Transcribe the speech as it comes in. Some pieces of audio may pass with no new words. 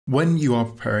When you are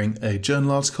preparing a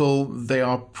journal article, they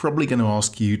are probably going to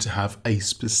ask you to have a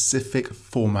specific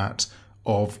format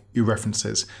of your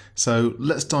references. So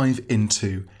let's dive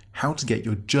into how to get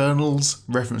your journal's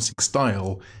referencing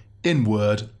style in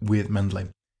Word with Mendeley.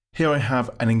 Here I have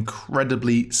an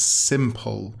incredibly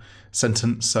simple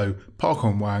sentence. So Parker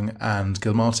and Wang and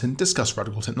Gilmartin discuss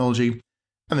radical technology,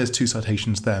 and there's 2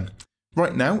 citations there.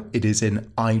 Right now it is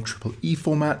in IEEE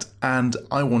format, and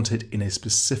I want it in a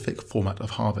specific format of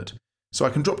Harvard. So I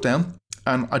can drop down,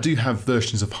 and I do have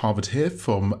versions of Harvard here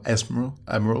from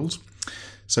Emerald.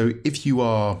 So if you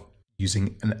are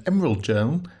using an Emerald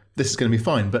journal, this is going to be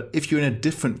fine. But if you're in a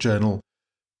different journal,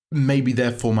 maybe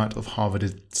their format of Harvard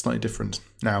is slightly different.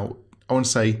 Now, I want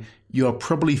to say you are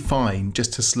probably fine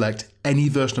just to select any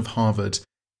version of Harvard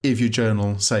if your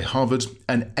journal say Harvard,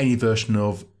 and any version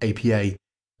of APA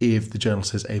if the journal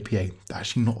says APA. They're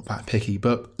actually not that picky,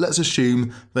 but let's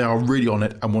assume they are really on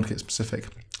it and want to get specific.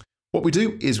 What we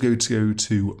do is go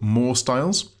to more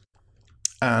styles,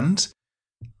 and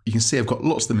you can see I've got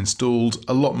lots of them installed,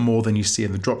 a lot more than you see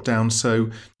in the drop down.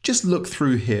 So just look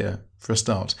through here for a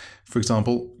start. For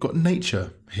example, got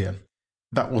nature here.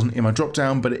 That wasn't in my drop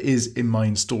down, but it is in my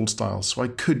installed styles. So I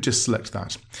could just select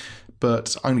that,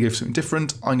 but I'm gonna go for something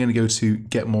different. I'm gonna go to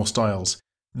get more styles.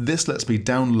 This lets me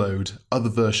download other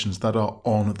versions that are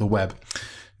on the web.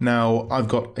 Now, I've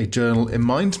got a journal in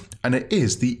mind, and it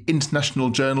is the International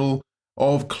Journal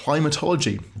of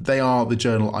Climatology. They are the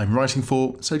journal I'm writing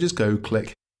for, so just go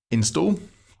click Install,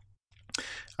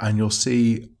 and you'll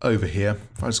see over here,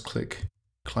 if I just click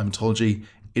Climatology,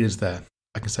 it is there.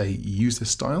 I can say use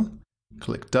this style,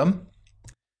 click Done,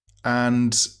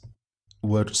 and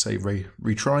Word will say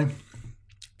retry.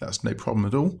 That's no problem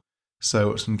at all.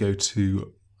 So it's going to go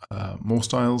to more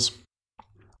styles.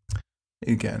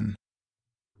 Again,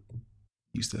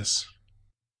 use this.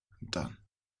 Done.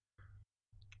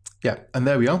 Yeah, and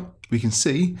there we are. We can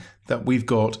see that we've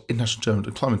got International Journal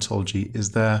of Climatology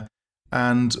is there,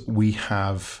 and we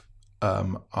have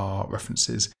our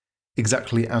references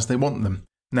exactly as they want them.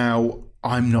 Now,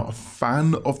 I'm not a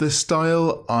fan of this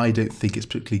style. I don't think it's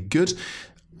particularly good.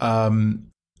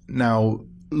 Now,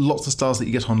 lots of styles that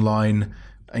you get online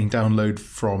and download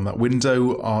from that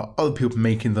window are other people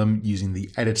making them using the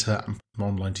editor and put them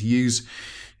online to use.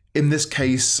 In this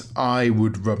case, I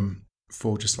would run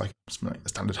for just like something like the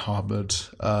standard Harvard.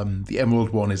 The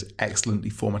Emerald one is excellently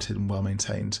formatted and well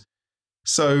maintained.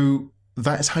 So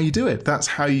that's how you do it. That's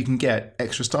how you can get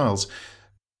extra styles.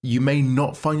 You may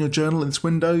not find your journal in this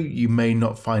window. You may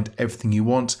not find everything you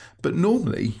want, but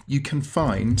normally you can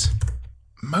find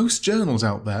most journals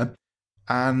out there,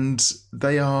 and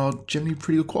they are generally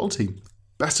pretty good quality.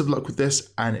 Best of luck with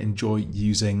this and enjoy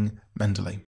using Mendeley.